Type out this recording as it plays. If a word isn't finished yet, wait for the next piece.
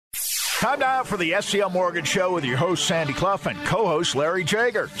Time now for the SCL Mortgage Show with your host, Sandy Clough, and co-host, Larry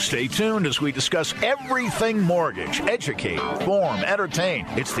Jager. Stay tuned as we discuss everything mortgage. Educate, inform, entertain.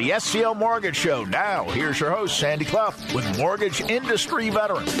 It's the SCL Mortgage Show. Now, here's your host, Sandy Clough, with mortgage industry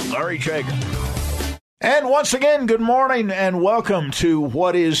veteran, Larry Jager. And once again, good morning and welcome to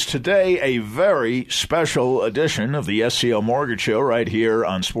what is today a very special edition of the SCL Mortgage Show right here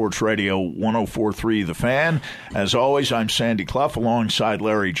on Sports Radio 104.3 The Fan. As always, I'm Sandy Clough alongside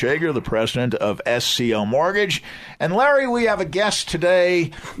Larry Jager, the president of SCL Mortgage. And Larry, we have a guest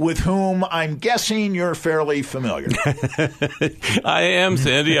today with whom I'm guessing you're fairly familiar. I am,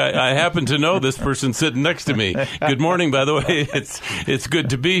 Sandy. I happen to know this person sitting next to me. Good morning, by the way. It's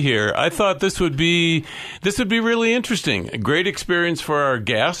good to be here. I thought this would be really interesting. A great experience for our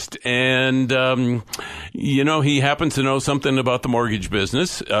guest. And, he happens to know something about the mortgage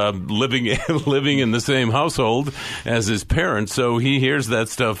business, living in the same household as his parents. So he hears that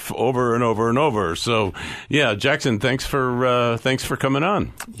stuff over and over and over. So, yeah, Jackson, thanks for coming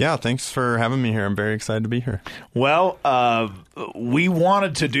on. Yeah, thanks for having me here. I'm very excited to be here. Well, we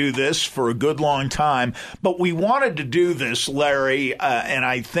wanted to do this for a good long time, but we wanted to do this, Larry, and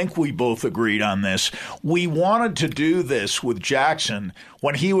I think we both agreed on this. We wanted to do this with Jackson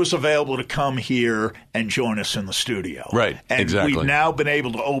when he was available to come here and join us in the studio. Right, and exactly. We've now been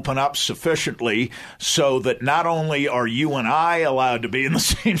able to open up sufficiently so that not only are you and I allowed to be in the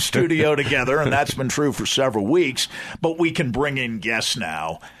same studio together, and that's been true for several weeks, but we can bring in guests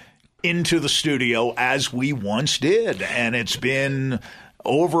now into the studio as we once did. And it's been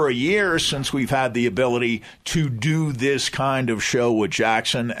over a year since we've had the ability to do this kind of show with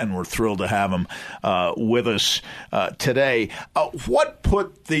Jackson, and we're thrilled to have him with us today. What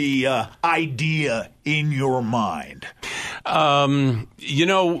put the idea in your mind? When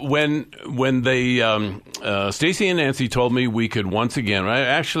they Stacy and Nancy told me we could once again,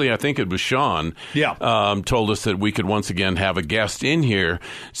 I think it was Sean, told us that we could once again have a guest in here.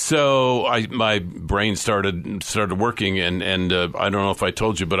 So my brain started working, and I don't know if I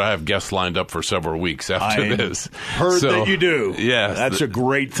told you, but I have guests lined up for several weeks after this. Heard that you do. Yeah, that's a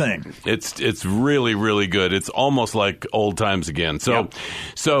great thing. It's really, really good. It's almost like old times again. So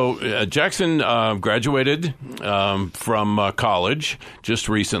Jackson graduated from college just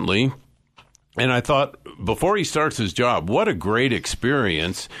recently. And I thought, before he starts his job, what a great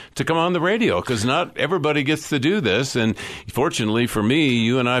experience to come on the radio, because not everybody gets to do this. And fortunately for me,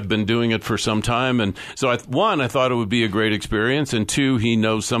 you and I have been doing it for some time. And so, I thought it would be a great experience. And two, he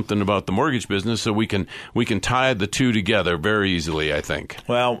knows something about the mortgage business, so we can tie the two together very easily, I think.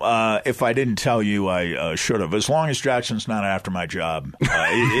 Well, if I didn't tell you, I should have. As long as Jackson's not after my job,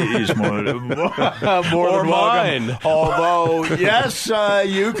 he's more than welcome. Although, yes,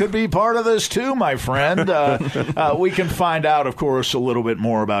 you could be part of this too, my friend. We can find out, of course, a little bit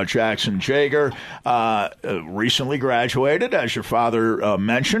more about Jackson Jager. Recently graduated, as your father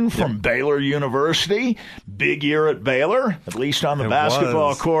mentioned, from Baylor University. Big year at Baylor, at least on the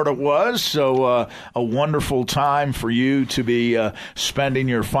basketball court it was. So a wonderful time for you to be spending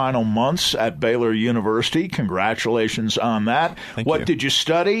your final months at Baylor University. Congratulations on that. What did you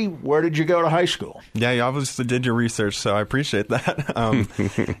study? Where did you go to high school? Yeah, you obviously did your research, so I appreciate that.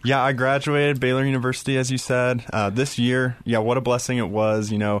 I graduated Baylor University, as you said, this year. Yeah, what a blessing it was,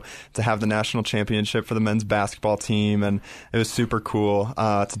 to have the national championship for the men's basketball team, and it was super cool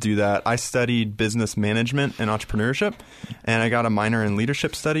to do that. I studied business management and entrepreneurship, and I got a minor in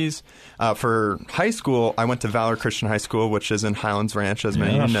leadership studies. For high school, I went to Valor Christian High School, which is in Highlands Ranch, as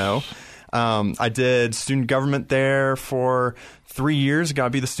many of you know. I did student government there for 3 years, got to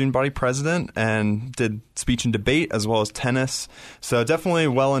be the student body president, and did speech and debate as well as tennis. So definitely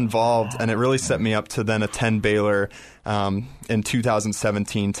well involved, and it really set me up to then attend Baylor in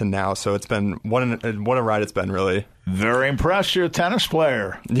 2017 to now. So it's been what a ride it's been, really. Very impressed. You're a tennis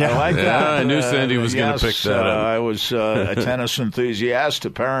player. Yeah. I like that. I knew Sandy was going to pick that up. I was a tennis enthusiast.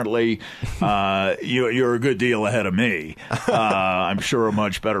 Apparently, you're a good deal ahead of me. I'm sure a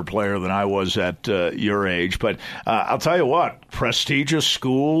much better player than I was at your age. But I'll tell you what, prestigious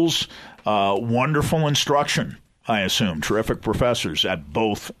schools, wonderful instruction. I assume. Terrific professors at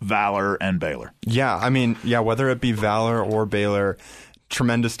both Valor and Baylor. Yeah, whether it be Valor or Baylor,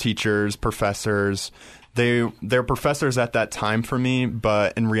 tremendous teachers, professors. They're professors at that time for me,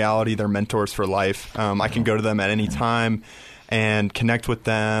 but in reality, they're mentors for life. I can go to them at any time and connect with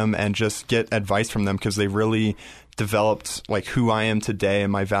them and just get advice from them, because they really developed like who I am today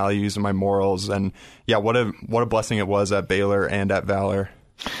and my values and my morals. And yeah, what a blessing it was at Baylor and at Valor.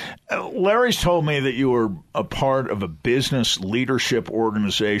 Larry's told me that you were a part of a business leadership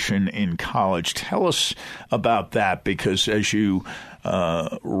organization in college. Tell us about that, because as you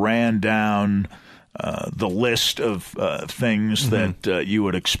ran down the list of things that you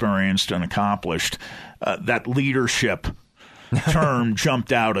had experienced and accomplished, that leadership term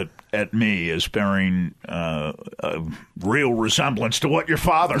jumped out at me as bearing a real resemblance to what your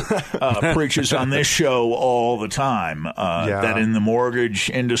father preaches on this show all the time, that in the mortgage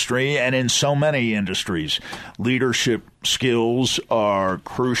industry and in so many industries, leadership skills are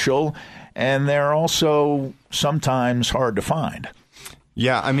crucial, and they're also sometimes hard to find.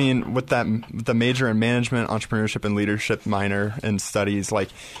 Yeah, I mean, with the major in management, entrepreneurship, and leadership minor in studies, like,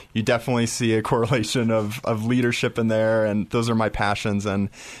 you definitely see a correlation of leadership in there, and those are my passions. And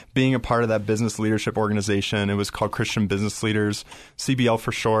being a part of that business leadership organization, it was called Christian Business Leaders, CBL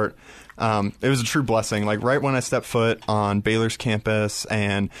for short. It was a true blessing. Like, right when I stepped foot on Baylor's campus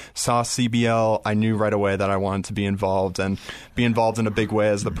and saw CBL, I knew right away that I wanted to be involved in a big way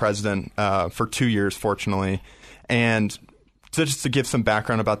as the president for 2 years, fortunately. And just to give some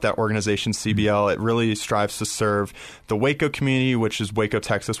background about that organization, CBL, it really strives to serve the Waco community, which is Waco,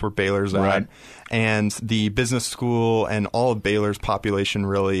 Texas, where Baylor's at, and the business school and all of Baylor's population,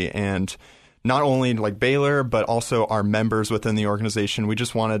 really. And not only like Baylor, but also our members within the organization. We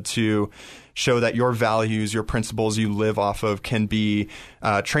just wanted to show that your values, your principles you live off of can be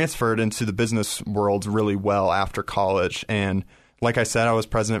transferred into the business world really well after college. And like I said, I was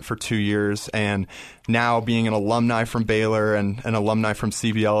president for 2 years, and now being an alumni from Baylor and an alumni from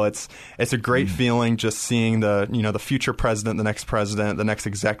CBL, it's a great feeling just seeing the future president, the next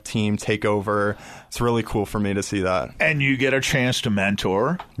exec team take over. It's really cool for me to see that. And you get a chance to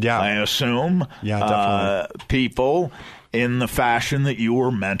mentor, I assume, definitely. People in the fashion that you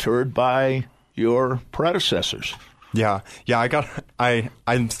were mentored by your predecessors. Yeah.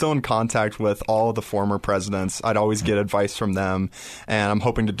 I'm still in contact with all of the former presidents. I'd always get advice from them, and I'm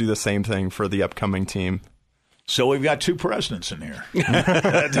hoping to do the same thing for the upcoming team. So we've got 2 presidents in here today.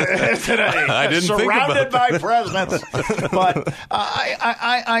 I didn't surrounded think about by presidents. But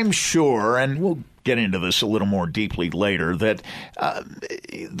I'm sure, and we'll get into this a little more deeply later, that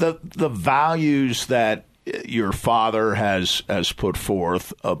the values that your father has put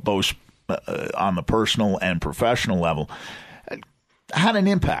forth, both on the personal and professional level, had an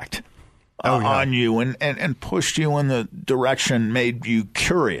impact on you and pushed you in the direction, made you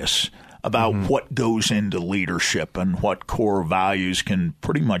curious about what goes into leadership and what core values can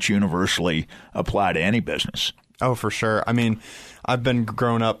pretty much universally apply to any business. Oh, for sure. I mean, I've been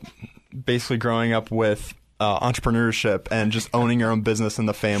growing up with entrepreneurship and just owning your own business in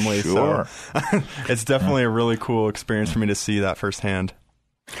the family. Sure. So it's definitely a really cool experience for me to see that firsthand.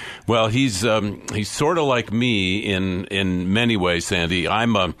 Well, he's sort of like me in many ways, Sandy.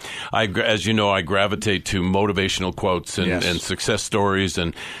 As you know, I gravitate to motivational quotes and success stories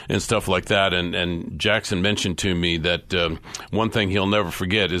and stuff like that. And Jackson mentioned to me that one thing he'll never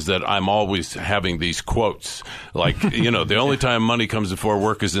forget is that I'm always having these quotes. Like, the only time money comes before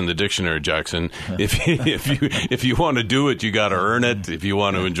work is in the dictionary, Jackson. If you want to do it, you got to earn it. If you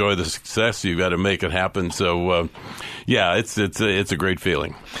want to enjoy the success, you got to make it happen. So, it's a great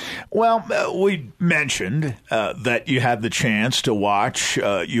feeling. Well, we mentioned that you had the chance to watch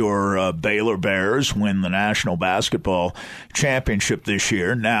your Baylor Bears win the National Basketball Championship this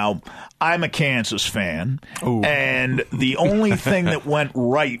year. Now, I'm a Kansas fan, and the only thing that went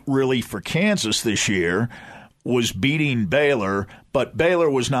right, really, for Kansas this year was beating Baylor, but Baylor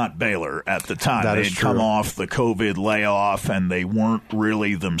was not Baylor at the time. They had come off the COVID layoff, and they weren't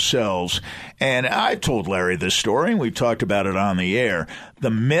really themselves. And I told Larry this story, and we talked about it on the air.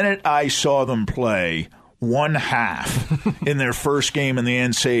 The minute I saw them play one half in their first game in the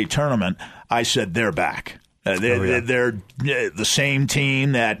NCAA tournament, I said, they're back. They're the same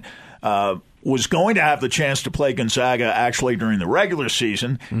team that was going to have the chance to play Gonzaga actually during the regular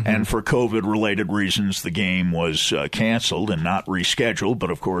season, and for COVID-related reasons, the game was canceled and not rescheduled.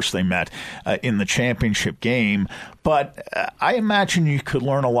 But, of course, they met in the championship game. But I imagine you could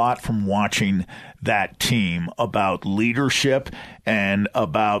learn a lot from watching that team about leadership and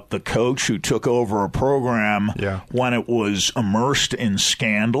about the coach who took over a program when it was immersed in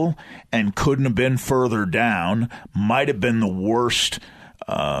scandal and couldn't have been further down, might have been the worst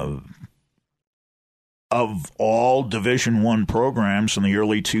of all Division I programs in the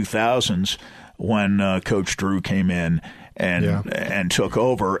early 2000s when Coach Drew came in and took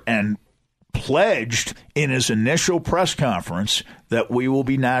over and pledged in his initial press conference that we will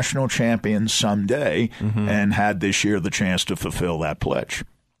be national champions someday, and had this year the chance to fulfill that pledge.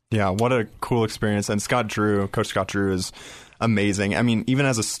 Yeah, what a cool experience. And Coach Scott Drew is amazing. I mean, even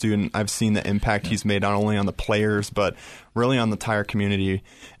as a student, I've seen the impact he's made not only on the players, but really on the entire community.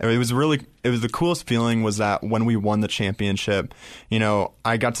 It was the coolest feeling was that when we won the championship,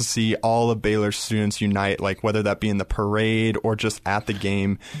 I got to see all of Baylor students unite, like whether that be in the parade or just at the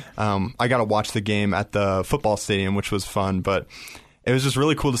game. I got to watch the game at the football stadium, which was fun, but it was just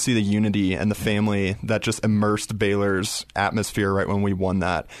really cool to see the unity and the family that just immersed Baylor's atmosphere right when we won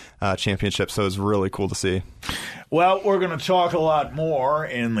that championship. So it was really cool to see. Well, we're going to talk a lot more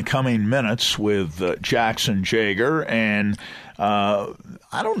in the coming minutes with Jackson Jaeger, and I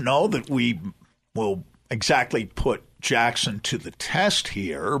don't know that we will exactly put Jackson to the test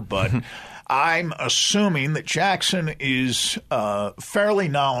here, but I'm assuming that Jackson is fairly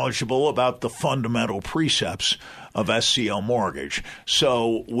knowledgeable about the fundamental precepts of SCL Mortgage.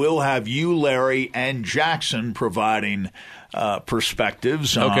 So we'll have you, Larry, and Jackson providing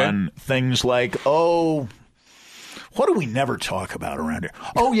perspectives on things like, what do we never talk about around here?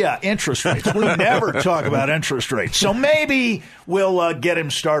 Oh, yeah, interest rates. We never talk about interest rates. So maybe we'll get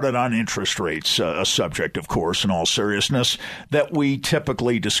him started on interest rates, a subject, of course, in all seriousness, that we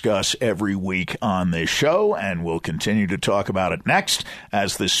typically discuss every week on this show, and we'll continue to talk about it next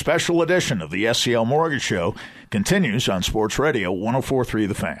as this special edition of the SCL Mortgage Show continues on Sports Radio 104.3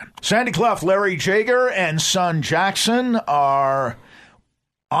 The Fan. Sandy Clough, Larry Jaeger, and son Jackson are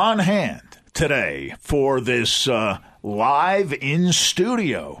on hand today for this live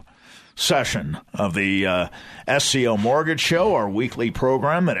in-studio session of the SCL Mortgage Show, our weekly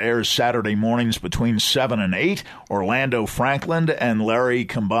program that airs Saturday mornings between 7 and 8. Orlando Franklin and Larry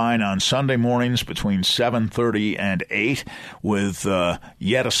combine on Sunday mornings between 7:30 and 8 with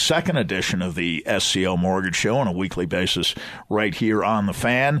yet a second edition of the SCL Mortgage Show on a weekly basis right here on The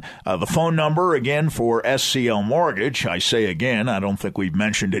Fan. The phone number, again, for SCL Mortgage, I say again, I don't think we've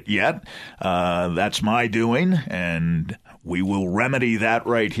mentioned it yet. That's my doing, and we will remedy that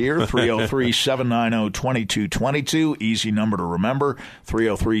right here, 303-790-2222. Easy number to remember,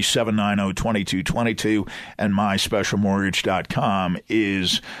 303-790-2222. And myspecialmortgage.com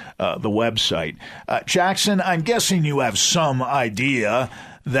is the website. Jackson, I'm guessing you have some idea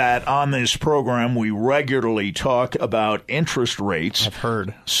that on this program we regularly talk about interest rates. I've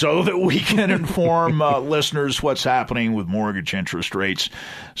heard. So that we can inform listeners what's happening with mortgage interest rates.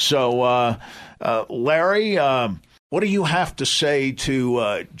 So, Larry, what do you have to say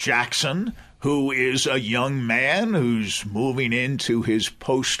to Jackson, who is a young man who's moving into his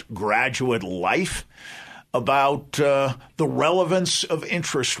postgraduate life, about the relevance of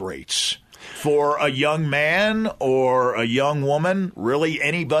interest rates for a young man or a young woman, really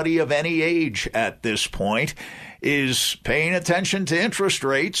anybody of any age at this point, is paying attention to interest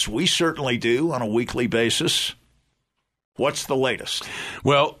rates? We certainly do on a weekly basis. What's the latest?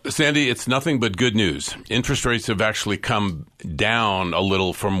 Well, Sandy, it's nothing but good news. Interest rates have actually come down a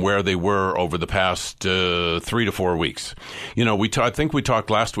little from where they were over the past 3 to 4 weeks. I think we talked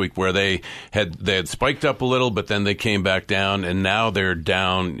last week where they had spiked up a little, but then they came back down, and now they're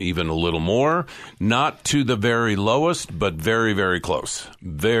down even a little more. Not to the very lowest, but very, very close.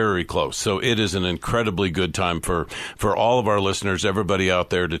 Very close. So it is an incredibly good time for all of our listeners, everybody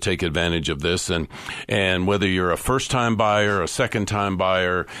out there, to take advantage of this. And whether you're a first-time buyer, a second-time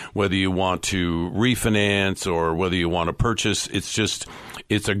buyer, whether you want to refinance or whether you want to purchase,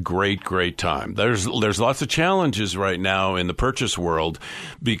 it's a great, great time. There's lots of challenges right now in the purchase world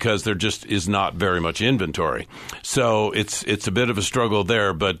because there just is not very much inventory. So it's a bit of a struggle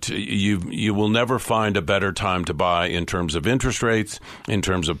there, but you will never find a better time to buy in terms of interest rates, in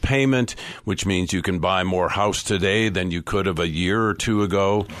terms of payment, which means you can buy more house today than you could have a year or two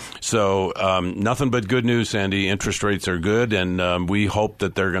ago. So nothing but good news, Sandy. Interest rates are good, and we hope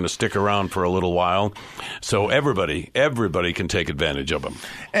that they're going to stick around for a little while. So everybody can take advantage of them.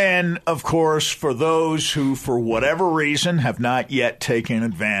 And, of course, for those who, for whatever reason, have not yet taken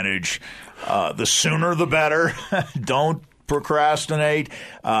advantage, the sooner the better. Don't procrastinate.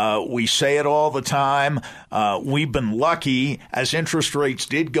 We say it all the time. We've been lucky as interest rates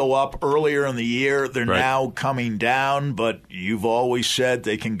did go up earlier in the year. They're now coming down, but you've always said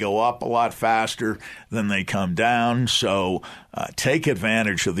they can go up a lot faster than they come down. So take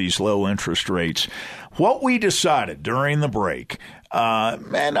advantage of these low interest rates. What we decided during the break,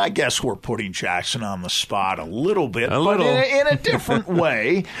 and I guess we're putting Jackson on the spot a little bit, but in a different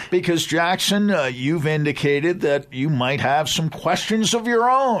way, because Jackson, you've indicated that you might have some questions of your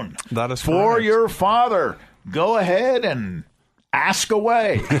own. That is for correct. your father. Go ahead and Ask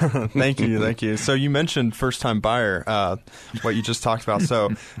away. Thank you. So you mentioned first-time buyer, what you just talked about.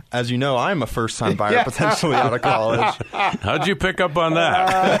 So, as you know, I'm a first-time buyer, potentially out of college. How'd you pick up on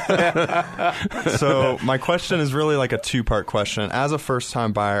that? So my question is really like a two-part question. As a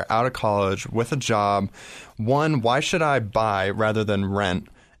first-time buyer out of college with a job, one, why should I buy rather than rent?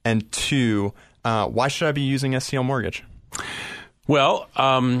 And two, why should I be using SCL Mortgage? Well,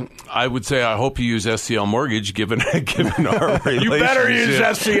 I would say I hope you use SCL Mortgage, given our relationship. You better use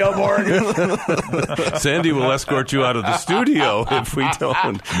SCL Mortgage. Sandy will escort you out of the studio if we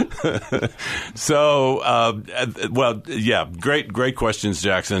don't. So, great questions,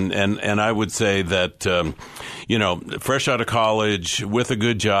 Jackson. And I would say that, fresh out of college with a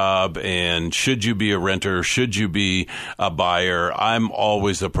good job, and should you be a renter, should you be a buyer, I'm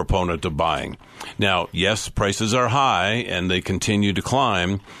always a proponent of buying. Now, yes, prices are high and they continue to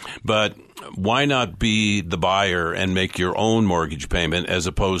climb, but why not be the buyer and make your own mortgage payment as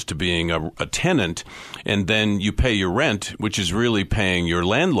opposed to being a tenant, and then you pay your rent, which is really paying your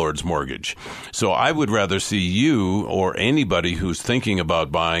landlord's mortgage. So I would rather see you or anybody who's thinking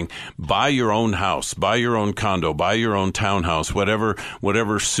about buying, buy your own house, buy your own condo, buy your own townhouse,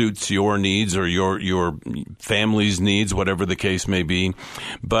 whatever suits your needs or your family's needs, whatever the case may be.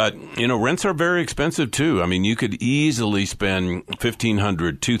 But, rents are very expensive too. I mean, you could easily spend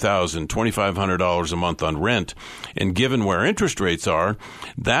 $1,500, $2,000, $2,500 a month on rent. And given where interest rates are,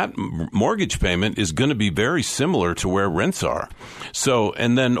 that mortgage payment is going to be very similar to where rents are. So,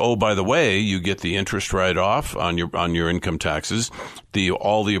 and then, oh, by the way, you get the interest write-off on your income taxes.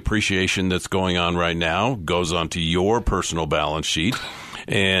 All the appreciation that's going on right now goes onto your personal balance sheet.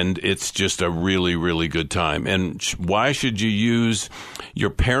 And it's just a really, really good time. And why should you use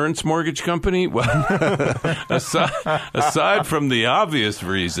your parents' mortgage company? Well, aside from the obvious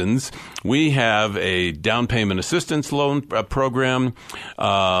reasons, we have a down payment assistance loan program.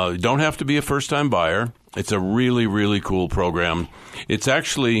 You don't have to be a first-time buyer. It's a really, really cool program. It's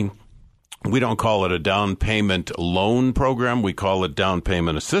actually... we don't call it a down payment loan program. We call it down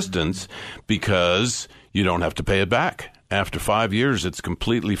payment assistance because you don't have to pay it back. After 5 years, it's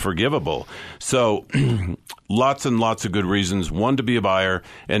completely forgivable. So lots and lots of good reasons. One, to be a buyer,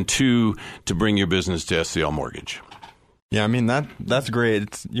 and two, to bring your business to SCL Mortgage. Yeah, I mean, that's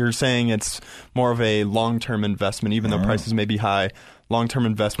great. You're saying it's more of a long-term investment, even though prices may be high, long-term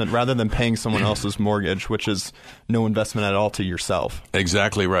investment rather than paying someone else's mortgage, which is no investment at all to yourself.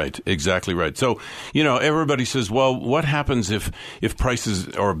 Exactly right. So, everybody says, well, what happens if prices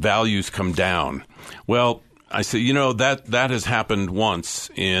or values come down? Well, I say, that has happened once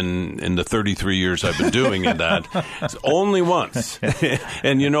in the 33 years I've been doing that. It's only once.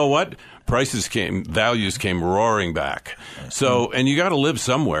 And you know what? Values came roaring back. So, and you got to live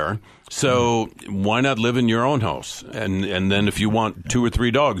somewhere. So why not live in your own house? And then if you want 2 or 3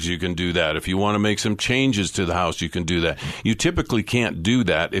 dogs, you can do that. If you want to make some changes to the house, you can do that. You typically can't do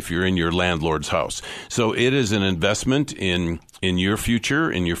that if you're in your landlord's house. So it is an investment in your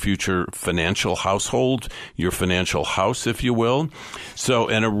future financial household, your financial house, if you will. So,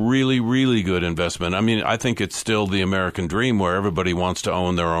 and a really, really good investment. I mean, I think it's still the American dream where everybody wants to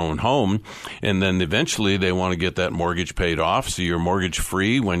own their own home. And then eventually they want to get that mortgage paid off. So you're mortgage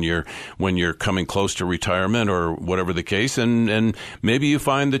free when you're coming close to retirement or whatever the case. And maybe you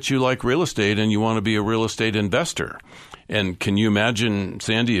find that you like real estate and you want to be a real estate investor. And can you imagine,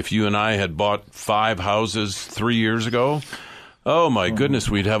 Sandy, if you and I had bought 5 houses 3 years ago? Oh, my goodness,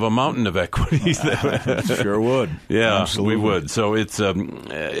 we'd have a mountain of equity. Sure would. Yeah, absolutely. We would. So it's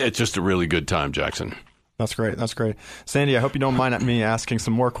just a really good time, Jackson. That's great. Sandy, I hope you don't mind me asking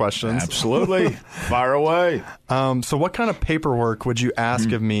some more questions. Absolutely. Fire away. So what kind of paperwork would you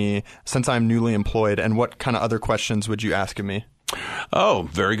ask of me since I'm newly employed, and what kind of other questions would you ask of me? Oh,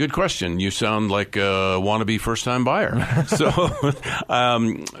 very good question. You sound like a wannabe first-time buyer.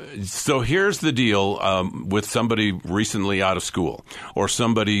 So here's the deal with somebody recently out of school or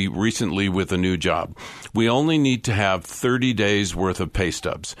somebody recently with a new job. We only need to have 30 days worth of pay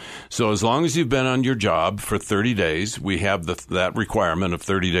stubs. So as long as you've been on your job for 30 days, we have that requirement of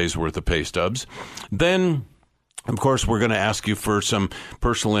 30 days worth of pay stubs. Then, of course, we're going to ask you for some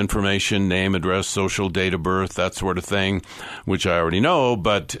personal information, name, address, social, date of birth, that sort of thing, which I already know.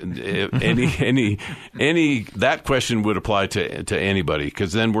 But that question would apply to anybody,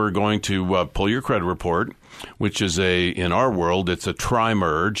 because then we're going to pull your credit report, which is in our world, it's a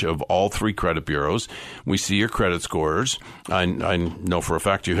tri-merge of all 3 credit bureaus. We see your credit scores. I know for a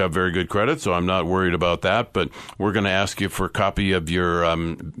fact you have very good credit, so I'm not worried about that. But we're going to ask you for a copy of your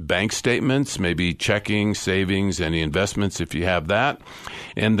bank statements, maybe checking, savings, any investments if you have that.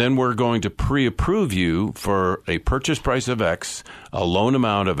 and then we're going to pre-approve you for a purchase price of X, a loan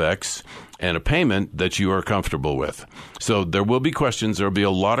amount of X, and a payment that you are comfortable with. So there will be questions. There will be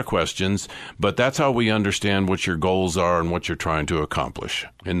a lot of questions, but that's how we understand what your goals are and what you're trying to accomplish.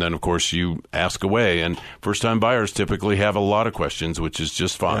 And then, of course, you ask away, and first-time buyers typically have a lot of questions, which is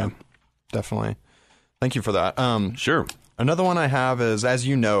just fine. Yeah, definitely. Thank you for that. Sure. Another one I have is, as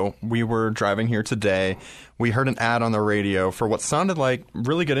you know, we were driving here today. We heard an ad on the radio for what sounded like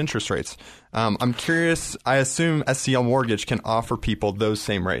really good interest rates. I'm curious, I assume SCL Mortgage can offer people those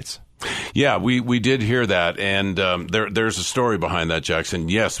same rates. Yeah, we did hear that, and there's a story behind that, Jackson.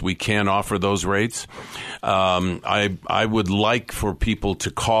 Yes, we can offer those rates. I would like for people to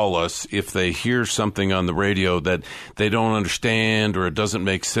call us if they hear something on the radio that they don't understand, or it doesn't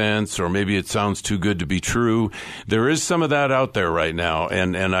make sense, or maybe it sounds too good to be true. There is some of that out there right now,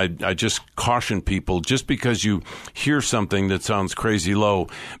 and I just caution people, just because you hear something that sounds crazy low,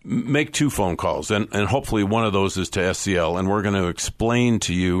 make 2 phone calls, and hopefully one of those is to SCL, and we're going to explain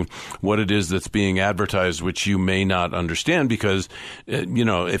to you what it is that's being advertised, which you may not understand because,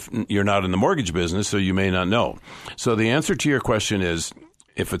 if you're not in the mortgage business, so you may not know. So the answer to your question is,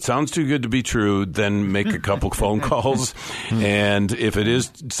 if it sounds too good to be true, then make a couple phone calls. And if it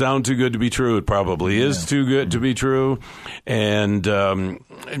is sound too good to be true, it probably is too good to be true. And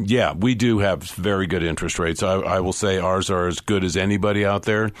we do have very good interest rates. I will say ours are as good as anybody out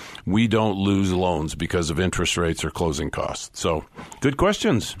there. We don't lose loans because of interest rates or closing costs. So good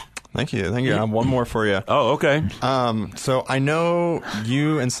questions. Thank you. I have one more for you. Oh, okay. So I know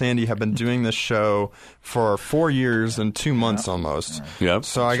you and Sandy have been doing this show for 4 years and 2 months almost. Yep.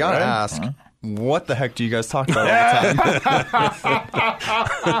 So I got to ask, what the heck do you guys talk about all the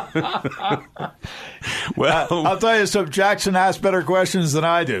time? Well, I'll tell you something. Jackson asks better questions than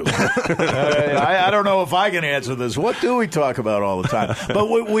I do. I don't know if I can answer this. What do we talk about all the time? But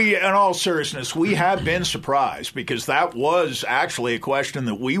we, in all seriousness, we have been surprised, because that was actually a question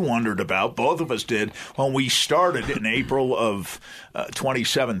that we wondered about. Both of us did when we started in April of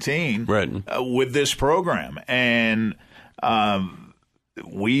 2017 with this program. And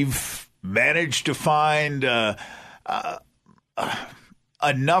we've managed to find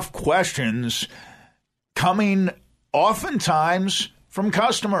enough questions coming oftentimes from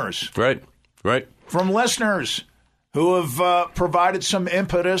customers. Right. From listeners who have provided some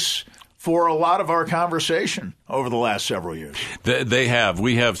impetus for a lot of our conversation over the last several years. They have.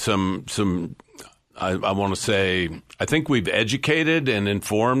 We have some I want to say, I think we've educated and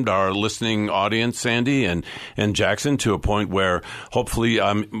informed our listening audience, Sandy and Jackson, to a point where hopefully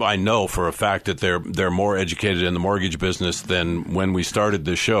I know for a fact that they're more educated in the mortgage business than when we started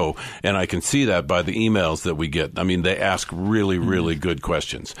this show, and I can see that by the emails that we get. I mean, they ask really, really good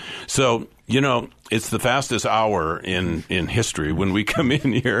questions. So, it's the fastest hour in history. When we come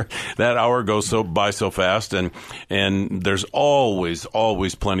in here, that hour goes by so fast, and there's always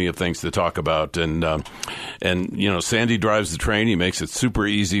plenty of things to talk about. And Sandy drives the train. He makes it super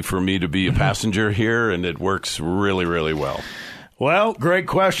easy for me to be a passenger here, and it works really, really well. Well, great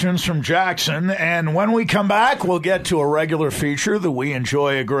questions from Jackson. And when we come back, we'll get to a regular feature that we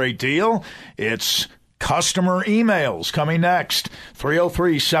enjoy a great deal. It's customer emails coming next.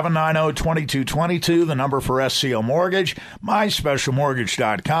 303-790-2222, the number for SCL Mortgage,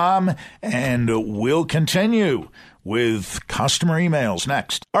 myspecialmortgage.com, and we'll continue with customer emails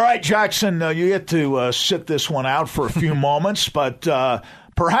next. All right, Jackson, you get to sit this one out for a few moments, but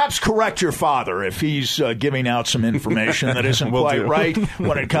perhaps correct your father if he's giving out some information that isn't quite right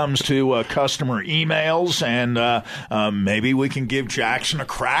when it comes to customer emails, and maybe we can give Jackson a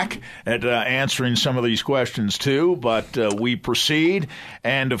crack at answering some of these questions too, but we proceed.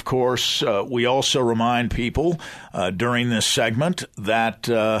 And, of course, we also remind people during this segment that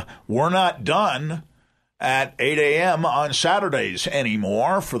we're not done at 8 a.m. on Saturdays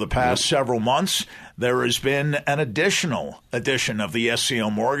anymore. For the past several months, there has been an additional edition of the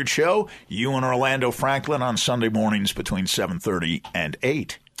SCL Mortgage Show, you and Orlando Franklin, on Sunday mornings between 7:30 and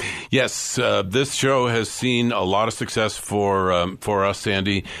 8. Yes, this show has seen a lot of success for us,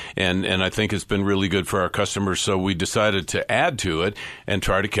 Sandy, and I think it's been really good for our customers. So we decided to add to it and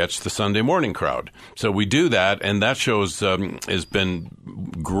try to catch the Sunday morning crowd. So we do that, and that show has been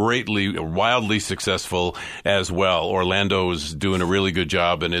wildly successful as well. Orlando is doing a really good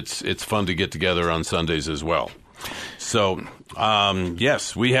job, and it's fun to get together on Sundays as well. So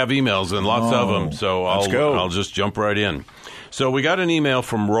yes, we have emails and lots of them. So I'll just jump right in. So we got an email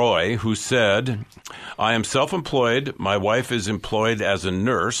from Roy who said, I am self-employed. My wife is employed as a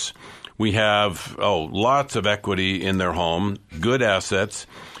nurse. We have lots of equity in their home, good assets.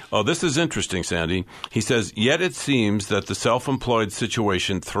 Oh, this is interesting, Sandy. He says, yet it seems that the self-employed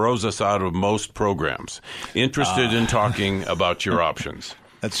situation throws us out of most programs. Interested in talking about your options.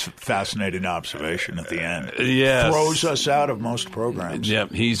 That's a fascinating observation at the end. Yes. Throws us out of most programs.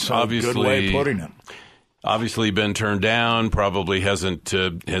 Yep, he's That's obviously a good way of putting it. Obviously been turned down, probably hasn't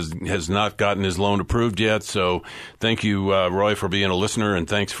has not gotten his loan approved yet. So thank you, Roy, for being a listener, and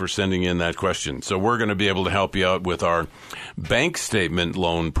thanks for sending in that question. So we're going to be able to help you out with our bank statement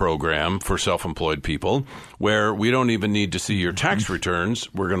loan program for self-employed people, where we don't even need to see your tax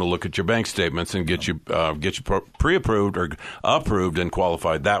returns. We're going to look at your bank statements and get you pre-approved or approved and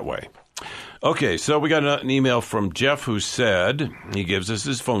qualified that way. Okay, so we got an email from Jeff who said, he gives us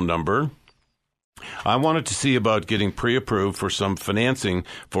his phone number. I wanted to see about getting pre-approved for some financing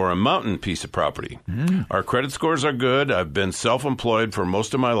for a mountain piece of property. Our credit scores are good. I've been self-employed for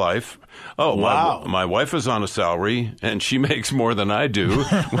most of my life. Oh, wow. My wife is on a salary, and she makes more than I do.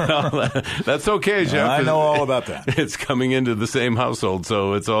 Well, that's okay, Jeff. I know all about that. It's coming into the same household,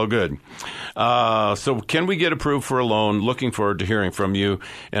 so it's all good. So can we get approved for a loan? Looking forward to hearing from you.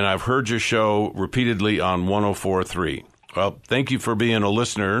 And I've heard your show repeatedly on 104.3. Well, thank you for being a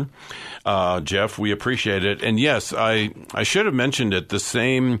listener, Jeff. We appreciate it. And yes, I should have mentioned it.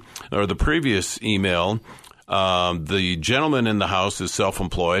 The previous email, the gentleman in the house is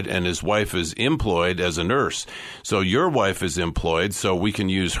self-employed and his wife is employed as a nurse. So your wife is employed, so we can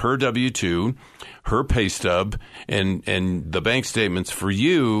use her W-2, her pay stub, and the bank statements for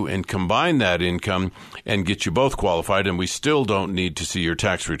you and combine that income and get you both qualified, and we still don't need to see your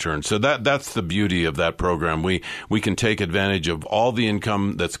tax return. So that's the beauty of that program. We can take advantage of all the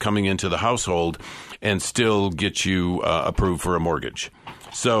income that's coming into the household and still get you approved for a mortgage.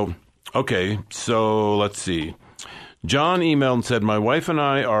 So, okay, so let's see. John emailed and said, my wife and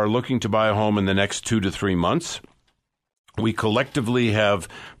I are looking to buy a home in the next 2 to 3 months. We collectively have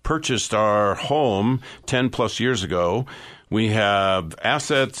purchased our home 10 plus years ago. We have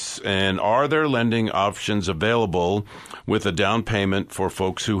assets, and are there lending options available with a down payment for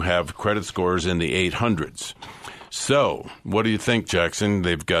folks who have credit scores in the 800s? So what do you think, Jackson?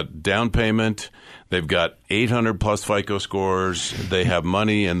 They've got down payment, they've got 800 plus FICO scores, they have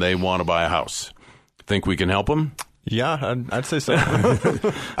money, and they want to buy a house. Think we can help them? Yeah, I'd say so.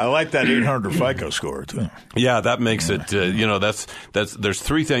 I like that 800 FICO score, too. Yeah, that makes it, there's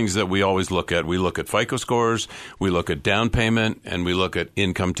three things that we always look at. We look at FICO scores, we look at down payment, and we look at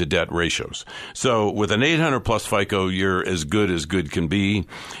income to debt ratios. So with an 800 plus FICO, you're as good can be.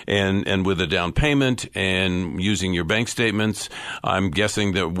 And with a down payment and using your bank statements, I'm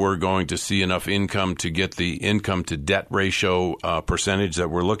guessing that we're going to see enough income to get the income to debt ratio percentage that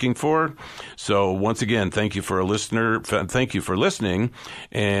we're looking for. So once again, thank you for a listener. Thank you for listening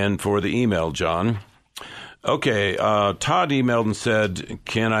and for the email, John. Okay, Todd emailed and said,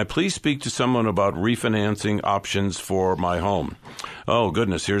 can I please speak to someone about refinancing options for my home? Oh,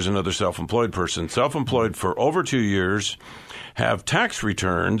 goodness, here's another self-employed person. Self-employed for over 2 years, have tax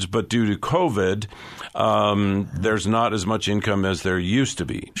returns, but due to COVID, there's not as much income as there used to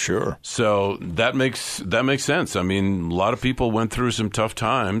be. Sure. So that makes sense. I mean, a lot of people went through some tough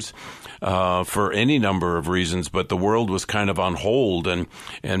times. For any number of reasons, but the world was kind of on hold, and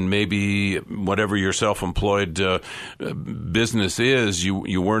maybe whatever your self-employed business is,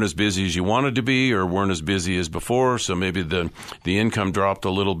 you weren't as busy as you wanted to be, or weren't as busy as before, so maybe the income dropped a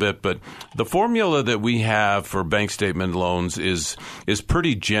little bit. But the formula that we have for bank statement loans is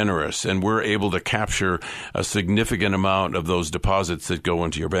pretty generous, and we're able to capture a significant amount of those deposits that go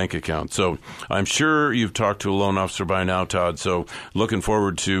into your bank account. So I'm sure you've talked to a loan officer by now, Todd, so looking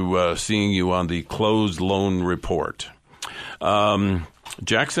forward to seeing you on the closed loan report.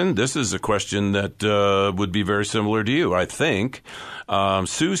 Jackson, this is a question that would be very similar to you, I think.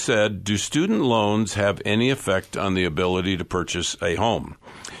 Sue said, do student loans have any effect on the ability to purchase a home?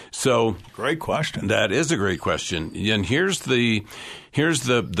 So, great question. That is a great question. And here's the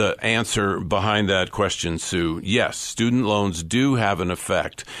answer behind that question, Sue. Yes, student loans do have an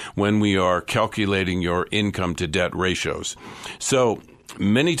effect when we are calculating your income to debt ratios. So,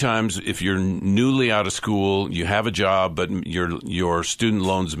 many times, if you're newly out of school, you have a job, but your student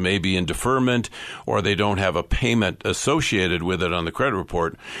loans may be in deferment, or they don't have a payment associated with it on the credit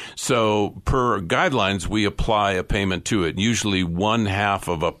report. So per guidelines, we apply a payment to it, usually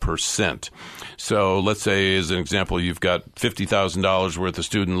 0.5%. So let's say, as an example, you've got $50,000 worth of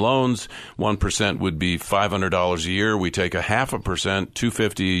student loans. 1% would be $500 a year. We take 0.5%,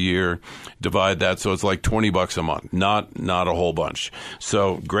 $250 a year, divide that, so it's like $20 a month. Not a whole bunch.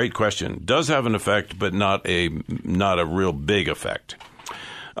 So great question. Does have an effect, but not a real big effect.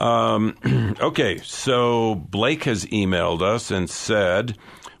 Okay, so Blake has emailed us and said,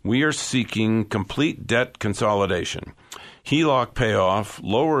 We are seeking complete debt consolidation. HELOC payoff,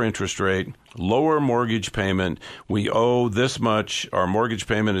 lower interest rate, lower mortgage payment. We owe this much. Our mortgage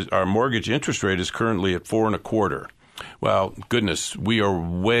interest rate is currently at 4.25%. Well, goodness, we are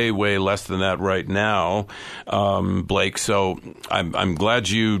way, way less than that right now, Blake. So I'm glad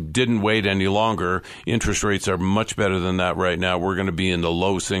you didn't wait any longer. Interest rates are much better than that right now. We're going to be in the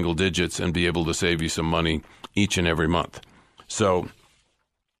low single digits and be able to save you some money each and every month. So,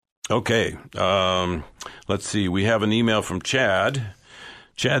 okay, let's see. We have an email from Chad.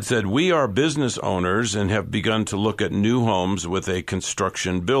 Chad said, we are business owners and have begun to look at new homes with a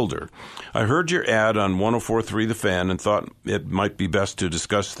construction builder. I heard your ad on 104.3 The Fan and thought it might be best to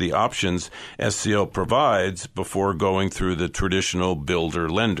discuss the options SCL provides before going through the traditional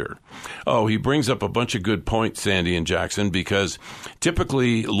builder-lender. Oh, he brings up a bunch of good points, Sandy and Jackson, because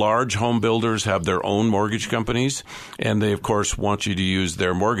typically large home builders have their own mortgage companies, and they, of course, want you to use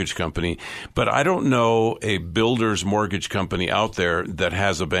their mortgage company. But I don't know a builder's mortgage company out there that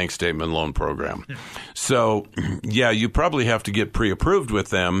has a bank statement loan program. So, yeah, you probably have to get pre-approved with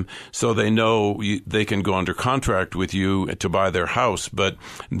them so they know they can go under contract with you to buy their house. But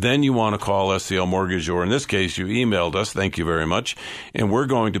then you want to call SCL Mortgage, or in this case, you emailed us. Thank you very much. And we're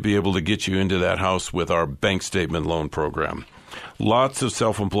going to be able to get you into that house with our bank statement loan program. Lots of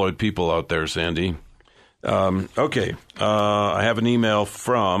self-employed people out there, Sandy. Okay. I have an email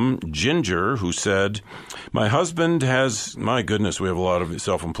from Ginger who said, my husband has, my goodness, we have a lot of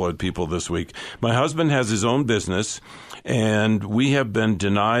self-employed people this week. My husband has his own business, and we have been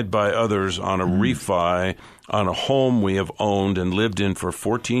denied by others on a refi on a home we have owned and lived in for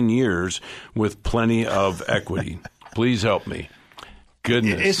 14 years with plenty of equity. Please help me.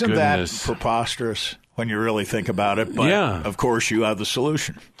 Goodness. Isn't that preposterous when you really think about it? But yeah. Of course, you have the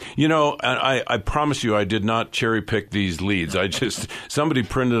solution. You know, I promise you I did not cherry pick these leads. Somebody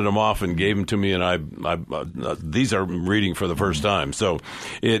printed them off and gave them to me, and I these are reading for the first time. So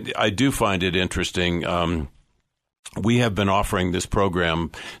I do find it interesting. We have been offering this program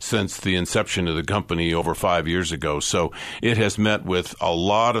since the inception of the company over 5 years ago. So it has met with a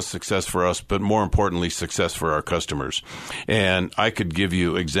lot of success for us, but more importantly, success for our customers. And I could give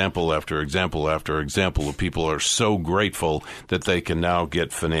you example after example after example of people are so grateful that they can now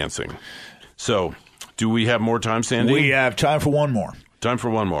get financing. So do we have more time, Sandy? We have time for one more. Time for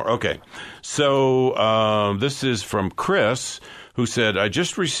one more. Okay. So this is from Chris, who said, I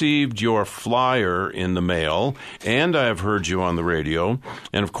just received your flyer in the mail, and I have heard you on the radio.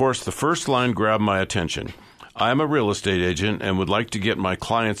 And, of course, the first line grabbed my attention. I'm a real estate agent and would like to get my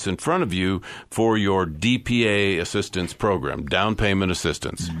clients in front of you for your DPA assistance program, down payment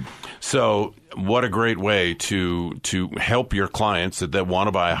assistance. So what a great way to help your clients that want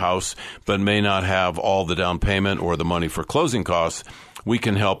to buy a house but may not have all the down payment or the money for closing costs. We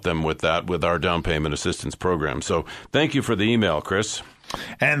can help them with that with our down payment assistance program. So thank you for the email, Chris.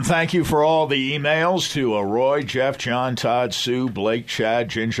 And thank you for all the emails to Roy, Jeff, John, Todd, Sue, Blake, Chad,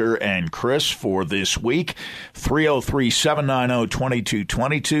 Ginger, and Chris for this week.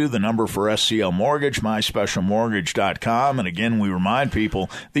 303-790-2222, the number for SCL Mortgage, myspecialmortgage.com. And again, we remind people,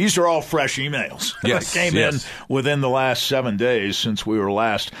 these are all fresh emails that came in within the last 7 days since we were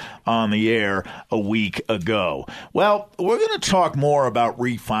last on the air a week ago. Well, we're going to talk more about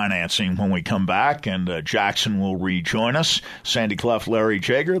refinancing when we come back, and Jackson will rejoin us. Sandy Clough, Larry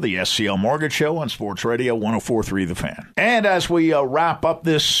Jager, the SCL Mortgage Show on Sports Radio 104.3 The Fan. And as we wrap up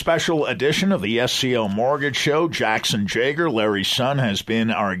this special edition of the SCL Mortgage Show, Jackson Jager, Larry's son, has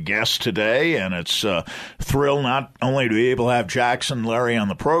been our guest today, and it's a thrill not only to be able to have Jackson, Larry on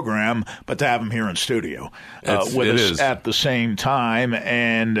the program, but to have him here in studio with us at the same time.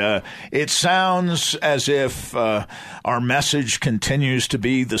 And it sounds as if our message continues to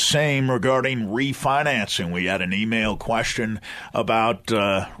be the same regarding refinancing. We had an email question about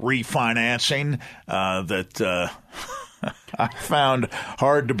refinancing that I found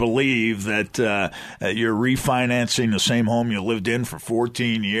hard to believe that you're refinancing the same home you lived in for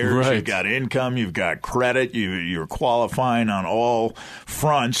 14 years. Right. You've got income, you've got credit, you're qualifying on all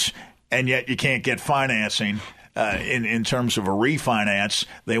fronts, and yet you can't get financing. In terms of a refinance,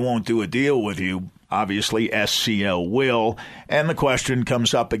 they won't do a deal with you. Obviously, SCL will. And the question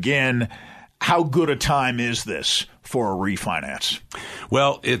comes up again, how good a time is this for a refinance?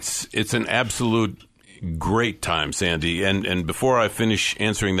 Well, it's an absolute great time, Sandy. And before I finish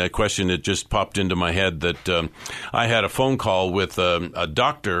answering that question, it just popped into my head that I had a phone call with a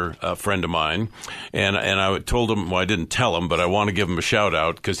doctor, a friend of mine, and I told him, well, I didn't tell him, but I want to give him a shout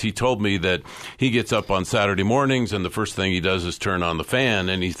out because he told me that he gets up on Saturday mornings and the first thing he does is turn on the fan,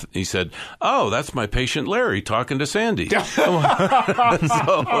 and he said, "Oh, that's my patient Larry talking to Sandy."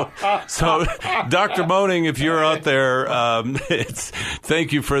 so Dr. Moaning, if you're out there,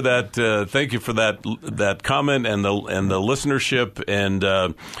 thank you for that. Thank you for that comment and the listenership and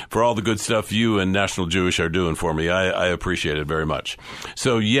for all the good stuff you and National Jewish are doing for me. I appreciate it very much.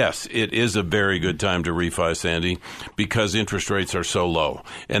 So yes, it is a very good time to refi, Sandy, because interest rates are so low,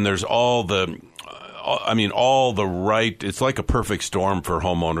 and there's all the right, it's like a perfect storm for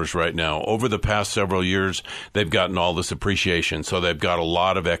homeowners right now. Over the past several years, they've gotten all this appreciation, so they've got a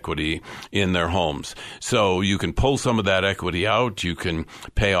lot of equity in their homes. So you can pull some of that equity out, you can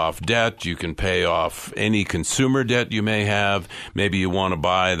pay off debt, you can pay off any consumer debt you may have. Maybe you want to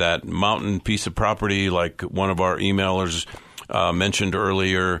buy that mountain piece of property like one of our emailers mentioned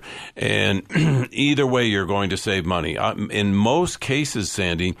earlier, and either way, you're going to save money. In most cases,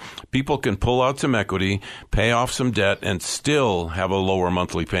 Sandy, people can pull out some equity, pay off some debt, and still have a lower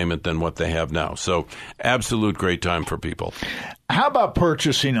monthly payment than what they have now. So, absolute great time for people. How about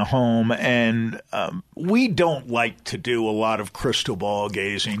purchasing a home? And we don't like to do a lot of crystal ball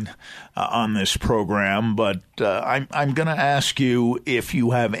gazing on this program, but I'm going to ask you if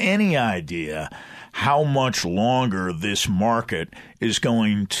you have any idea how much longer this market is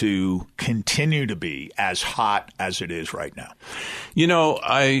going to continue to be as hot as it is right now. You know,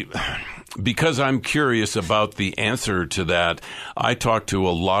 because I'm curious about the answer to that, I talk to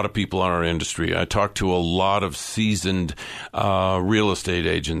a lot of people in our industry. I talk to a lot of seasoned real estate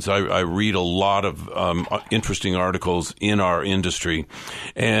agents. I read a lot of interesting articles in our industry.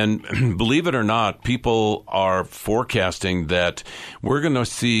 And believe it or not, people are forecasting that we're going to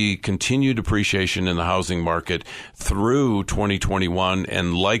see continued appreciation in the housing market through 2021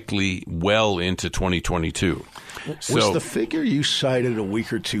 and likely well into 2022. Was the figure you cited a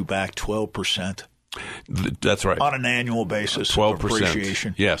week or two back 12%? That's right. On an annual basis 12%. Of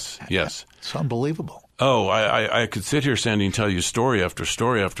appreciation. Yes. It's unbelievable. Oh, I could sit here, Sandy, and tell you story after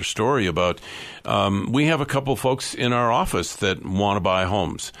story after story about we have a couple folks in our office that want to buy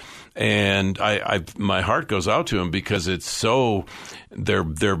homes. And my heart goes out to them because it's so they're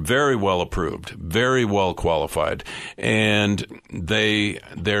very well approved, very well qualified, and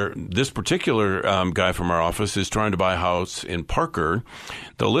this particular guy from our office is trying to buy a house in Parker.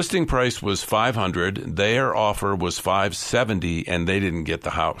 The listing price was $500. Their offer was $570, and they didn't get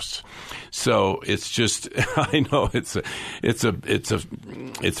the house. So it's just, I know it's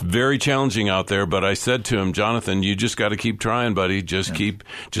very challenging out there. But I said to him, Jonathan, you just got to keep trying, buddy. Just keep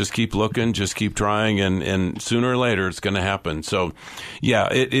looking, just keep trying, and sooner or later it's going to happen. So, yeah,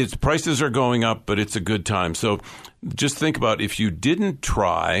 it's prices are going up, but it's a good time. So just think about if you didn't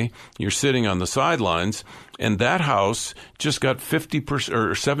try, you're sitting on the sidelines, and that house just got $50,000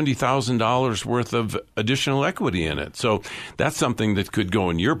 or $70,000 worth of additional equity in it. So that's something that could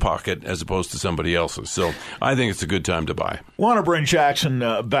go in your pocket as opposed to somebody else's. So I think it's a good time to buy. Want to bring Jackson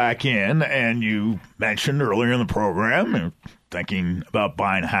back in, and you mentioned earlier in the program thinking about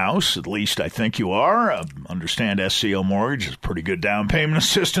buying a house. At least I think you are. Understand SCL Mortgage is a pretty good down payment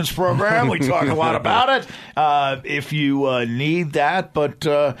assistance program. We talk a lot about it. If you need that, but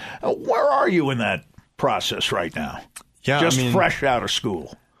where are you in that process right now? Yeah, fresh out of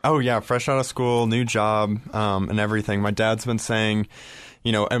school. Oh, yeah, fresh out of school, new job, and everything. My dad's been saying,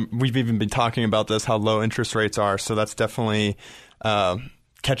 and we've even been talking about this, how low interest rates are. So that's definitely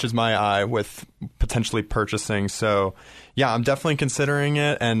catches my eye with potentially purchasing. So, yeah, I'm definitely considering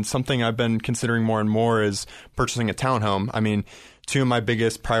it. And something I've been considering more and more is purchasing a townhome. I mean, two of my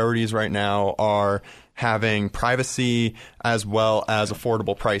biggest priorities right now are having privacy as well as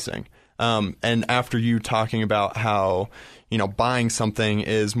affordable pricing. And after you talking about how, buying something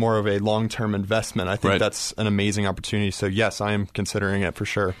is more of a long-term investment, I think that's an amazing opportunity. So, yes, I am considering it for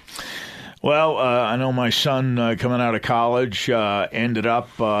sure. Well, I know my son coming out of college ended up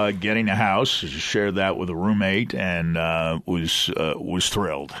getting a house. Shared that with a roommate and was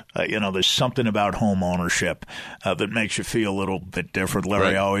thrilled. There's something about home ownership that makes you feel a little bit different.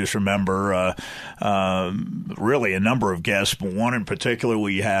 Larry, I always remember really a number of guests, but one in particular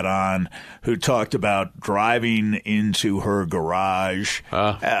we had on who talked about driving into her garage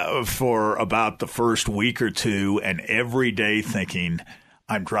for about the first week or two and every day thinking,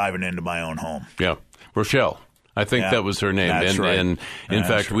 I'm driving into my own home. Yeah. Rochelle, I think that was her name. That's right. And in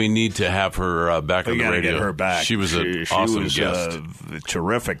fact, we need to have her back on the radio. Get her back. She was an awesome guest. A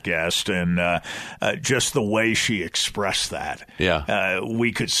terrific guest, and just the way she expressed that. Yeah.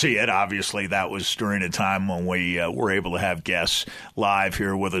 We could see it. Obviously, that was during a time when we were able to have guests live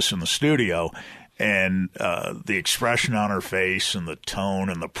here with us in the studio. And the expression on her face and the tone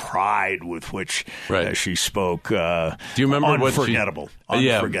and the pride with which she spoke. Do you remember unforgettable.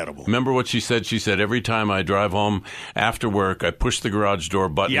 Unforgettable. Yeah. Remember what she said? She said, every time I drive home after work, I push the garage door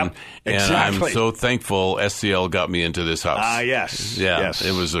button. Yep, and exactly. I'm so thankful SCL got me into this house. Yes. Yeah, yes.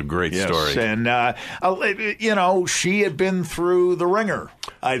 It was a great story. And, she had been through the ringer,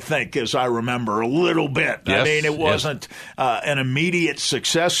 I think, as I remember, a little bit. Yes, I mean, it wasn't an immediate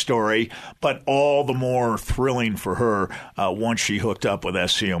success story, but all the more thrilling for her once she hooked up with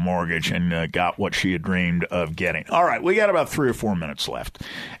SCL Mortgage and got what she had dreamed of getting. All right, we got about 3 or 4 minutes left.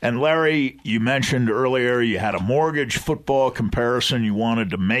 And Larry, you mentioned earlier you had a mortgage football comparison you wanted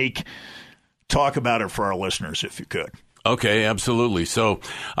to make. Talk about it for our listeners, if you could. Okay, absolutely. So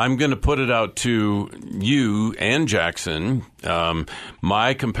I'm going to put it out to you and Jackson,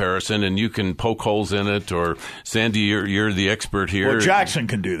 my comparison, and you can poke holes in it, or Sandy, you're the expert here. Well, Jackson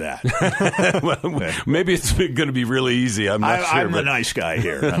can do that. Well, maybe it's going to be really easy. I'm not sure. I'm the nice guy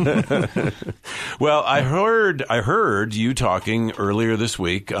here. Well, I heard you talking earlier this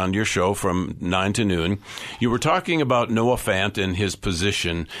week on your show from 9 to noon. You were talking about Noah Fant and his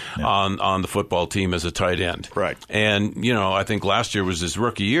position on the football team as a tight end. Right. And I think last year was his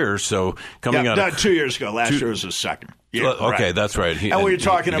rookie year, so coming out of 2 years ago. Last year was his second. Yeah, okay, that's right. And we were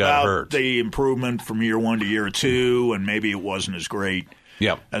talking about the improvement from year 1 to year 2, and maybe it wasn't as great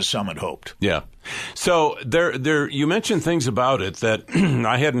as some had hoped. Yeah. So there, you mentioned things about it that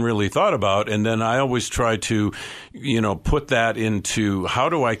I hadn't really thought about, and then I always try to, put that into how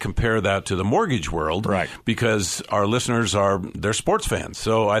do I compare that to the mortgage world? Right. Because our listeners they're sports fans,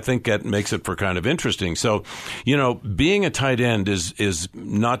 so I think that makes it for kind of interesting. So, being a tight end is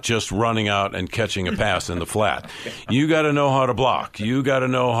not just running out and catching a pass in the flat. You got to know how to block. You got to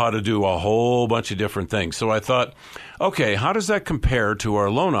know how to do a whole bunch of different things. So I thought, okay, how does that compare to our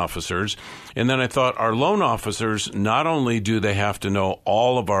loan officers? And then I thought our loan officers, not only do they have to know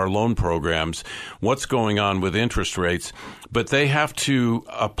all of our loan programs, what's going on with interest rates, but they have to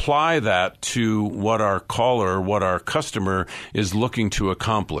apply that to what our caller, what our customer is looking to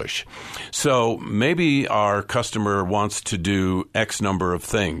accomplish. So maybe our customer wants to do X number of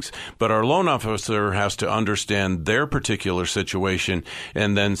things, but our loan officer has to understand their particular situation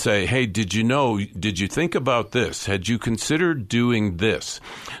and then say, hey, did you think about this? Had you considered doing this?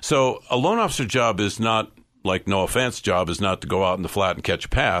 So a loan officer job is not, like Noah Fant's job is not to go out in the flat and catch a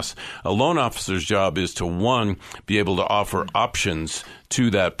pass. A loan officer's job is to, one, be able to offer options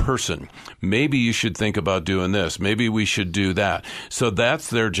to that person. Maybe you should think about doing this. Maybe we should do that. So that's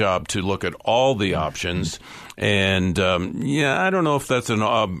their job, to look at all the options. And I don't know if that's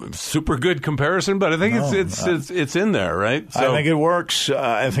a super good comparison, but I think it's in there, right? So, I think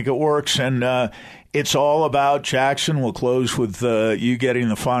it works. And it's all about, Jackson, we'll close with you getting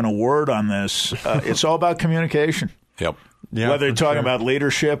the final word on this. It's all about communication. Yep. Yeah, whether you're talking about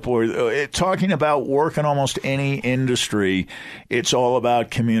leadership or talking about work in almost any industry, it's all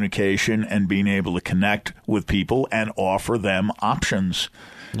about communication and being able to connect with people and offer them options.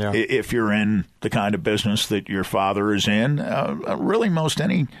 Yeah. If you're in the kind of business that your father is in, really most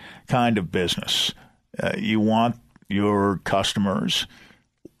any kind of business, you want your customers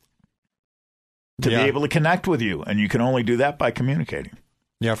to be able to connect with you, and you can only do that by communicating.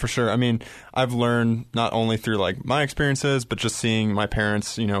 Yeah, for sure. I mean, I've learned not only through my experiences, but just seeing my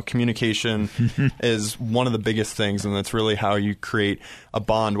parents, communication is one of the biggest things. And that's really how you create a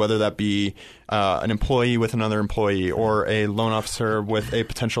bond, whether that be an employee with another employee or a loan officer with a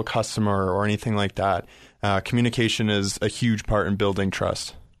potential customer or anything like that. Communication is a huge part in building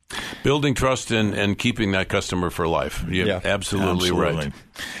trust. Building trust and keeping that customer for life. You're absolutely right.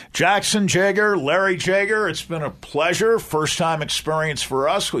 Jackson Jaeger, Larry Jaeger, it's been a pleasure. First-time experience for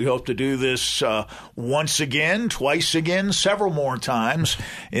us. We hope to do this once again, twice again, several more times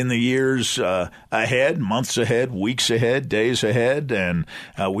in the years ahead, months ahead, weeks ahead, days ahead, and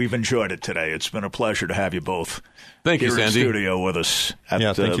we've enjoyed it today. It's been a pleasure to have you both Thank you, here Sandy. in studio with us at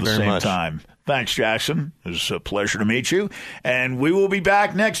the same time. Thanks, Jackson. It was a pleasure to meet you. And we will be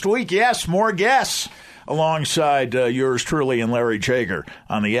back next week. Yes, more guests alongside yours truly and Larry Jaeger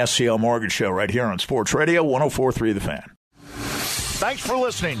on the SCL Mortgage Show right here on Sports Radio 104.3 The Fan. Thanks for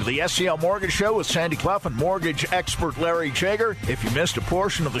listening to the SCL Mortgage Show with Sandy Clough and mortgage expert Larry Jager. If you missed a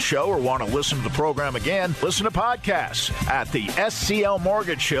portion of the show or want to listen to the program again, listen to podcasts at the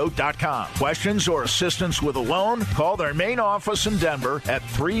sclmortgageshow.com. Questions or assistance with a loan? Call their main office in Denver at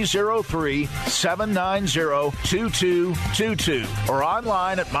 303-790-2222 or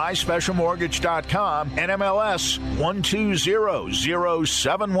online at myspecialmortgage.com, NMLS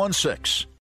 1200716.